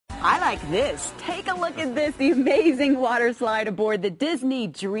I like this. Take a look at this, the amazing water slide aboard the Disney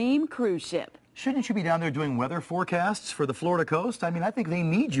Dream cruise ship. Shouldn't you be down there doing weather forecasts for the Florida coast? I mean, I think they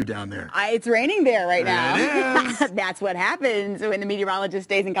need you down there. It's raining there right now. It is. That's what happens when the meteorologist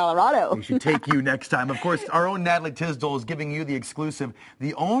stays in Colorado. We should take you next time. Of course, our own Natalie Tisdale is giving you the exclusive,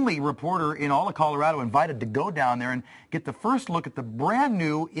 the only reporter in all of Colorado invited to go down there and get the first look at the brand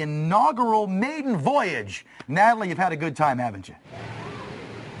new inaugural maiden voyage. Natalie, you've had a good time, haven't you?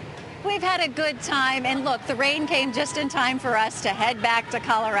 We've had a good time, and look, the rain came just in time for us to head back to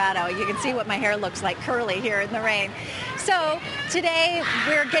Colorado. You can see what my hair looks like curly here in the rain. So today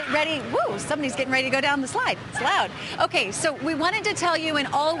we're getting ready. Whoa, somebody's getting ready to go down the slide. It's loud. Okay, so we wanted to tell you, and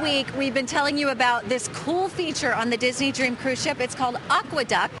all week we've been telling you about this cool feature on the Disney Dream cruise ship. It's called Aqua,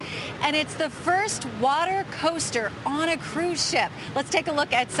 and it's the first water coaster on a cruise ship. Let's take a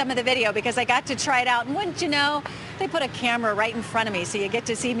look at some of the video because I got to try it out, and wouldn't you know, they put a camera right in front of me so you get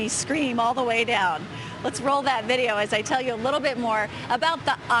to see me scream all the way down. Let's roll that video as I tell you a little bit more about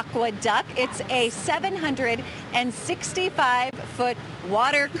the Aqua. It's a 765-foot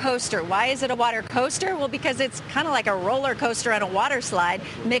water coaster. Why is it a water coaster? Well, because it's kind of like a roller coaster and a water slide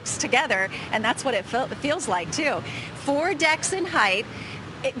mixed together, and that's what it feels like too. 4 decks in height.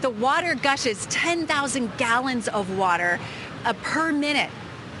 The water gushes 10,000 gallons of water per minute.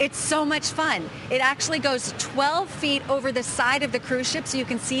 It's so much fun. It actually goes 12 feet over the side of the cruise ship so you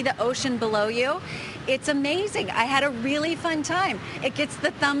can see the ocean below you. It's amazing. I had a really fun time. It gets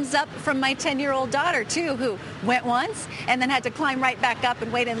the thumbs up from my 10-year-old daughter, too, who went once and then had to climb right back up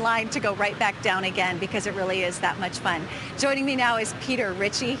and wait in line to go right back down again because it really is that much fun. Joining me now is Peter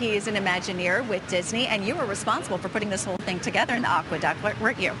Ritchie. He is an Imagineer with Disney, and you were responsible for putting this whole thing together in the Aqua,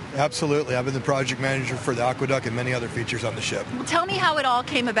 weren't you? Absolutely. I've been the project manager for the Aqua and many other features on the ship. Well, tell me how it all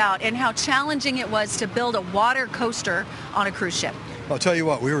came about and how challenging it was to build a water coaster on a cruise ship. I'll tell you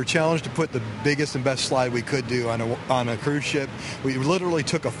what, we were challenged to put the biggest and best slide we could do on a cruise ship. We literally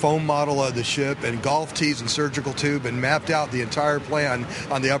took a foam model of the ship and golf tees and surgical tube and mapped out the entire plan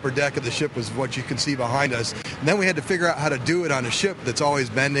on the upper deck of the ship, was what you can see behind us. And then we had to figure out how to do it on a ship that's always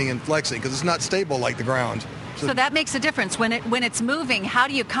bending and flexing because it's not stable like the ground. So that makes a difference when it's moving. How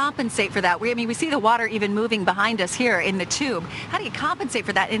do you compensate for that? We see the water even moving behind us here in the tube. How do you compensate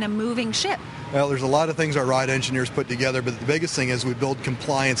for that in a moving ship? Well, there's a lot of things our ride engineers put together, but the biggest thing is we build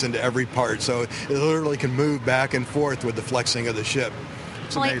compliance into every part, so it literally can move back and forth with the flexing of the ship.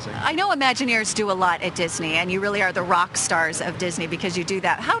 It's amazing. I know Imagineers do a lot at Disney, and you really are the rock stars of Disney because you do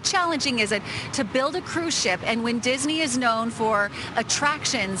that. How challenging is it to build a cruise ship, and when Disney is known for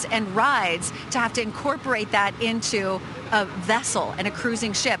attractions and rides, to have to incorporate that into a vessel and a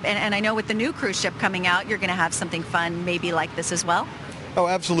cruising ship? And I know with the new cruise ship coming out, you're going to have something fun maybe like this as well? Oh,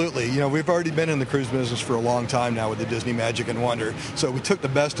 absolutely. You know, we've already been in the cruise business for a long time now with the Disney Magic and Wonder. So we took the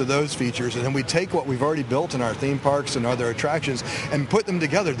best of those features, and then we take what we've already built in our theme parks and other attractions and put them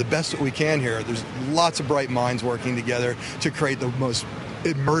together the best that we can here. There's lots of bright minds working together to create the most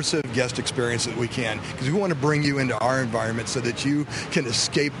immersive guest experience that we can, because we want to bring you into our environment so that you can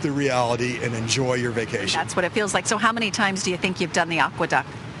escape the reality and enjoy your vacation. That's what it feels like. So how many times do you think you've done the Aqua?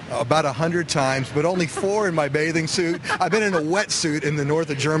 About 100 times, but only 4 in my bathing suit. I've been in a wetsuit in the north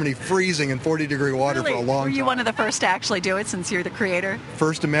of Germany, freezing in 40-degree water for a long time. Were you one of the first to actually do it since you're the creator?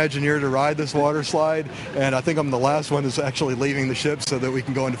 First Imagineer to ride this water slide, and I think I'm the last one that's actually leaving the ship so that we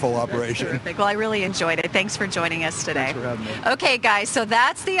can go into full operation. Terrific. Well, I really enjoyed it. Thanks for joining us today. Thanks for having me. Okay, guys, so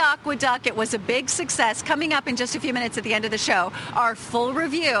that's the Aqua. It was a big success. Coming up in just a few minutes at the end of the show, our full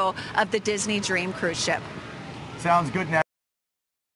review of the Disney Dream cruise ship. Sounds good, Natalie.